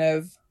I kind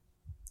of,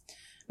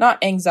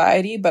 not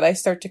anxiety, but I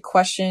start to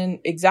question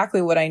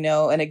exactly what I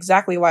know and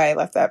exactly why I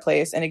left that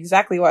place and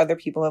exactly why other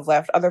people have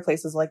left other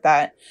places like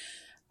that.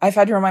 I've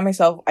had to remind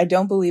myself, I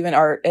don't believe in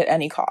art at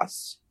any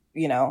cost.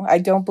 You know, I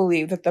don't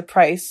believe that the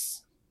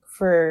price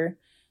for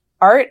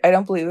art, I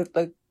don't believe that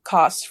the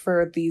cost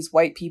for these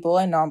white people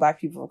and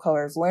non-Black people of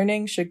color's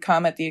learning should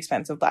come at the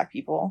expense of Black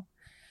people.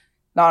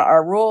 Not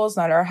our rules,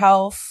 not our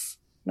health,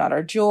 not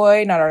our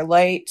joy, not our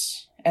light.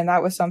 And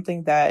that was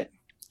something that,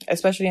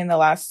 especially in the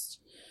last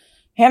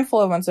handful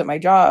of months at my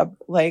job,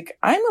 like,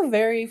 I'm a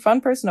very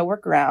fun person to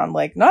work around.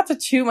 Like, not to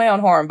toot my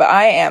own horn, but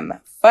I am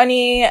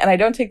funny and I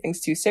don't take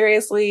things too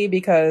seriously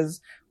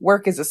because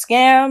work is a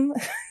scam,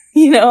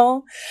 you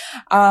know?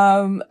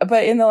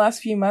 But in the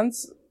last few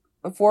months,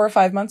 4 or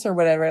 5 months or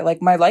whatever,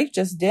 like, my life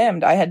just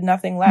dimmed. I had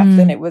nothing left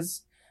and it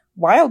was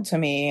wild to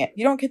me.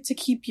 You don't get to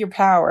keep your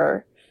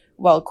power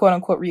while quote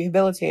unquote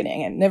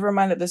rehabilitating, and never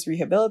mind that this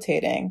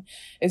rehabilitating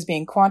is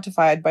being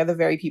quantified by the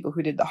very people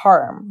who did the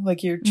harm.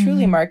 Like, you're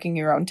truly marking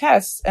your own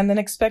tests and then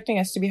expecting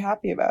us to be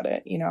happy about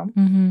it, you know?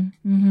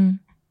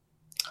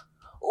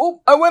 Oh,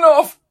 I went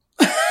off.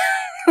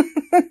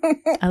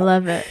 I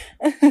love it.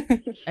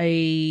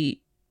 I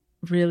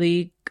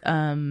really,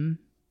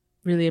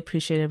 really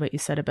appreciated what you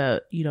said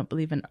about you don't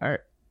believe in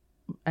art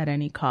at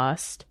any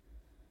cost.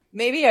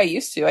 Maybe I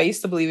used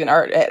to believe in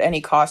art at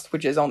any cost,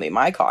 which is only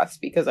my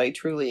cost, because I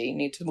truly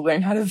need to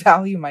learn how to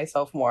value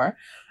myself more.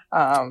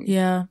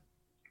 Yeah.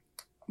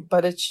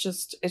 But it's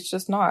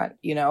just not,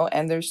 you know,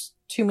 and there's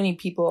too many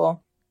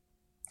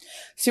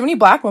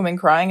Black women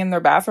crying in their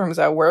bathrooms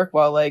at work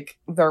while like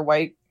their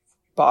white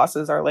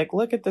bosses are like,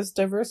 look at this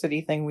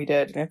diversity thing we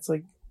did. And it's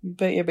like,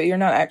 but you're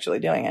not actually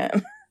doing it.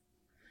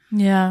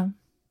 Yeah.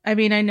 I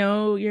mean, I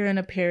know you're in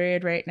a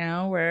period right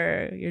now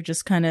where you're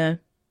just kind of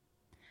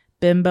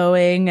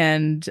bimboing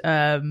and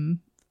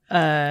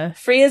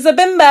free as a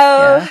bimbo.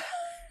 Yeah.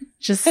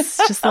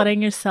 Just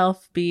letting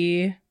yourself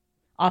be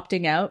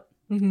opting out.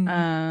 Mm-hmm.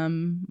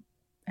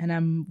 And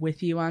I'm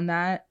with you on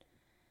that.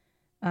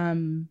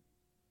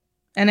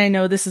 And I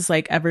know this is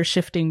like ever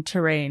shifting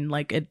terrain.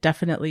 Like it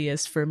definitely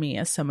is for me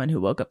as someone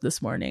who woke up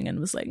this morning and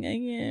was like,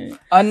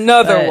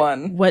 another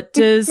one. What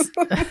does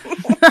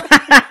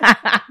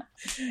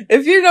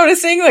if you're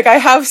noticing, like I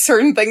have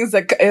certain things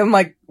that I'm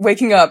like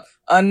waking up,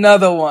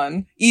 another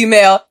one,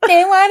 email,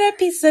 they want a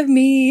piece of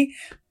me,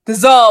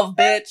 dissolve,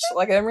 bitch.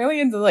 Like I'm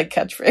really into like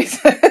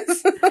catchphrases.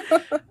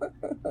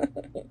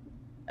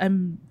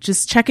 I'm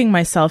just checking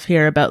myself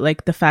here about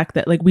like the fact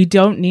that like we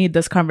don't need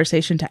this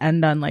conversation to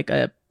end on like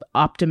a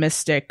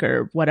optimistic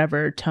or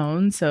whatever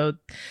tone. So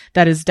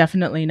that is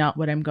definitely not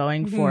what I'm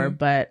going for.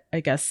 But I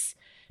guess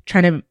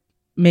trying to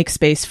make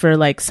space for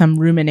like some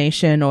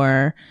rumination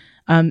or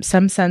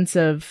some sense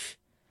of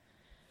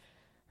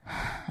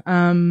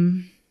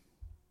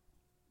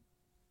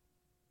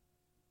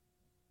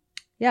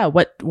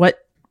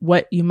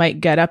what you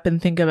might get up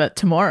and think about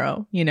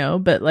tomorrow, you know,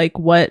 but like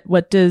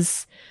what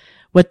does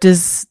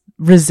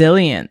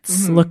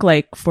resilience look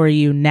like for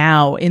you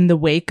now in the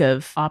wake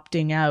of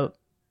opting out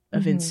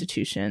of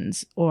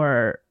institutions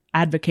or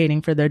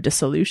advocating for their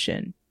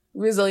dissolution?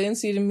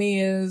 Resiliency to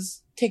me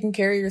is taking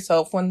care of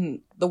yourself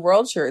when the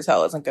world sure as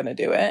hell isn't going to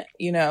do it,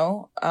 you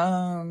know?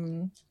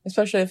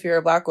 Especially if you're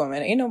a Black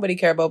woman. Ain't nobody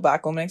care about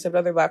Black women except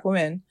other Black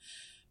women.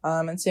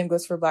 And same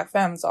goes for Black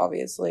femmes,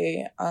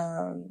 obviously.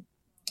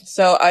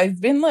 So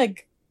I've been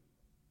like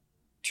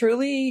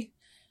truly,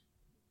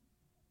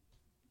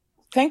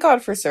 thank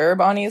God for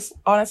CERB,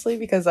 honestly,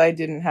 because I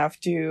didn't have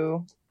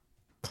to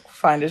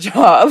find a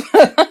job.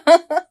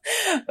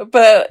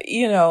 But,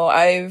 you know,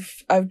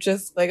 I've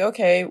just like,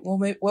 okay, well,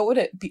 what would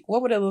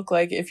it look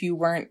like if you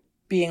weren't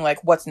being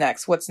like, what's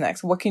next? What's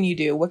next? What can you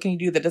do? What can you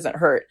do that doesn't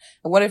hurt?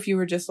 And what if you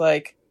were just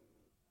like,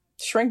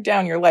 shrink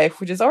down your life,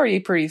 which is already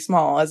pretty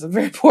small as a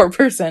very poor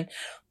person,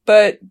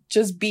 but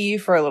just be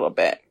for a little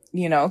bit,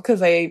 you know,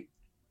 because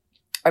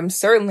I'm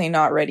certainly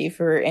not ready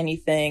for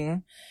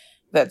anything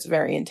that's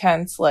very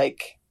intense.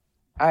 Like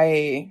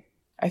I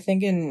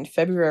think in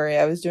February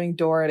I was doing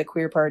door at a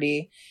queer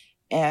party,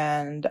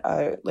 and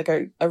like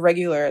a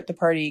regular at the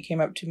party came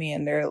up to me,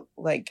 and they're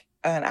like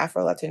an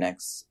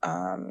Afro-Latinx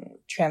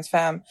trans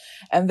femme,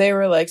 and they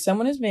were like,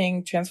 someone is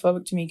being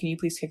transphobic to me, can you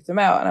please kick them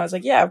out? And I was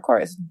like, yeah, of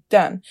course,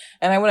 done.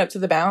 And I went up to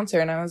the bouncer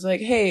and I was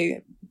like,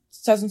 hey,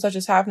 such and such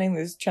is happening,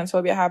 there's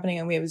transphobia happening,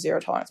 and we have a zero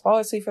tolerance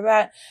policy for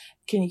that,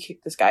 can you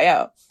kick this guy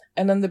out?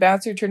 And then the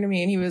bouncer turned to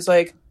me and he was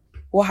like,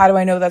 well, how do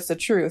I know that's the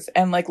truth?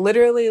 And like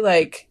literally,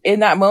 like in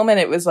that moment,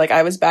 it was like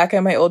I was back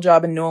at my old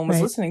job and no one was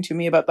listening to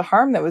me about the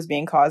harm that was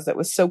being caused, that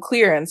was so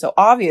clear and so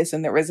obvious,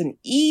 and there was an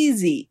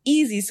easy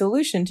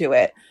solution to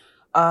it.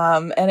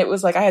 And it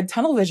was like I had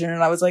tunnel vision,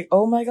 and I was like,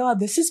 oh my God,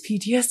 this is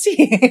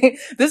PTSD.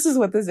 This is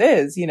what this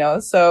is, you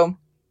know? So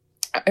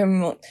I've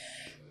been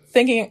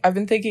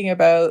thinking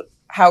about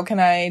how can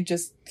I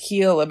just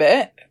heal a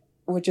bit,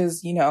 which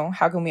is, you know,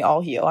 how can we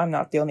all heal? I'm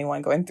not the only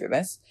one going through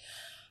this.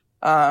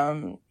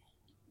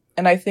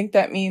 And I think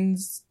that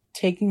means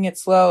taking it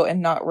slow and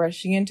not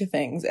rushing into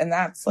things. And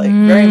that's like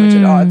very much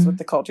at odds with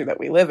the culture that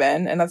we live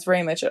in. And that's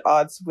very much at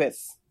odds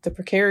with the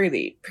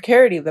precarity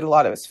that a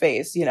lot of us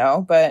face, you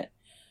know? But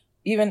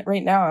even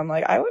right now, I'm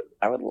like, I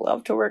would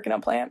love to work in a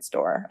plant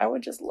store. I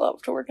would just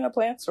love to work in a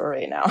plant store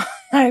right now.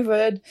 I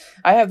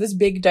have this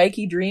big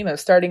dykey dream of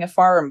starting a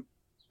farm.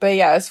 But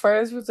yeah, as far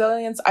as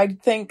resilience, I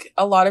think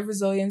a lot of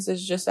resilience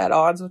is just at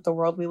odds with the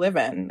world we live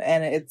in.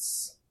 And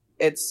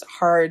it's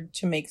hard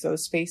to make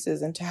those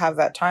spaces and to have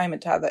that time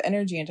and to have that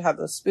energy and to have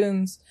those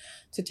spoons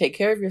to take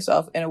care of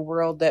yourself in a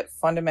world that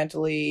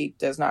fundamentally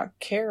does not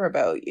care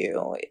about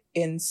you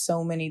in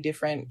so many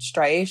different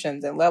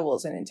striations and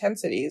levels and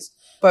intensities.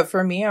 But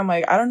for me, I'm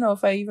like, I don't know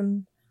if I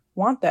even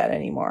want that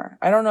anymore.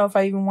 I don't know if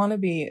I even want to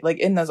be like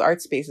in those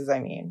art spaces. I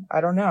mean,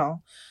 I don't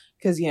know.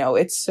 Cause you know,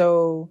 it's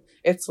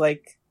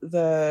like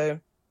the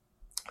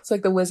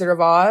Wizard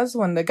of Oz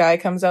when the guy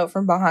comes out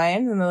from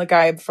behind, and then the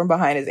guy from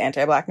behind is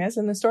anti-Blackness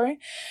in the story,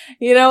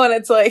 you know, and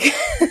it's like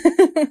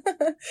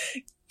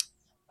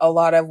a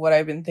lot of what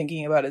I've been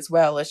thinking about as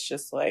well. It's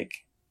just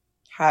like,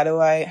 how do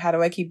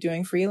I keep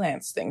doing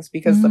freelance things?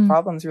 Because the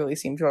problems really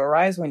seem to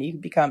arise when you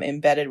become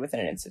embedded within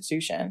an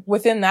institution.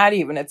 Within that,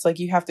 even, it's like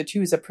you have to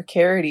choose a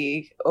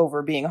precarity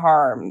over being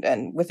harmed.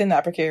 And within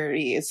that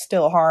precarity is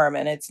still harm.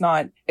 And it's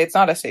not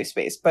a safe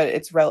space, but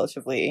it's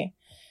relatively,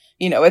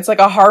 you know, it's like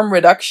a harm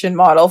reduction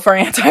model for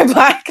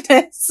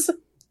anti-Blackness.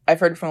 I've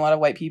heard from a lot of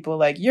white people,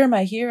 like, you're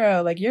my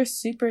hero, like, you're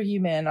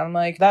superhuman. I'm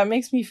like, that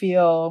makes me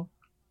feel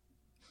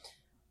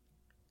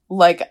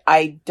like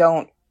I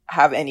don't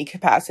have any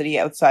capacity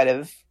outside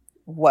of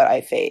what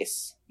I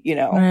face, you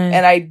know? Right.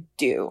 And I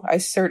do. I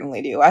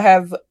certainly do. I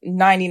have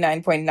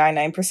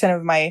 99.99%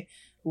 of my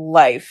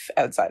life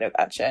outside of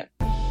that shit.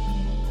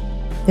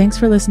 Thanks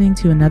for listening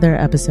to another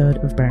episode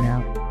of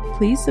Burnout.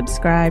 Please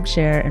subscribe,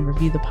 share, and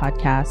review the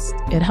podcast.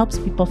 It helps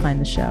people find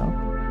the show.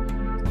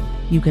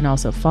 You can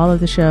also follow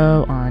the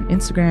show on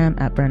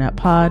Instagram at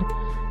BurnoutPod,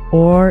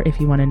 or if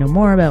you want to know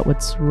more about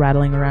what's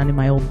rattling around in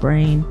my old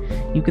brain,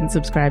 you can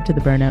subscribe to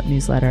the Burnout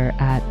newsletter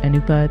at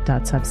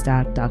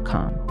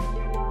anupa.substack.com.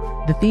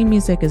 The theme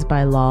music is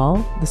by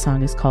Lal. The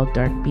song is called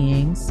Dark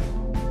Beings.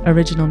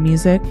 Original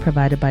music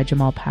provided by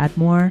Jamal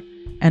Padmore,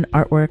 and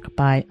artwork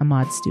by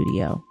Ahmad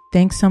Studio.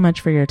 Thanks so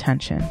much for your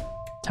attention.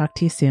 Talk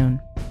to you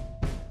soon.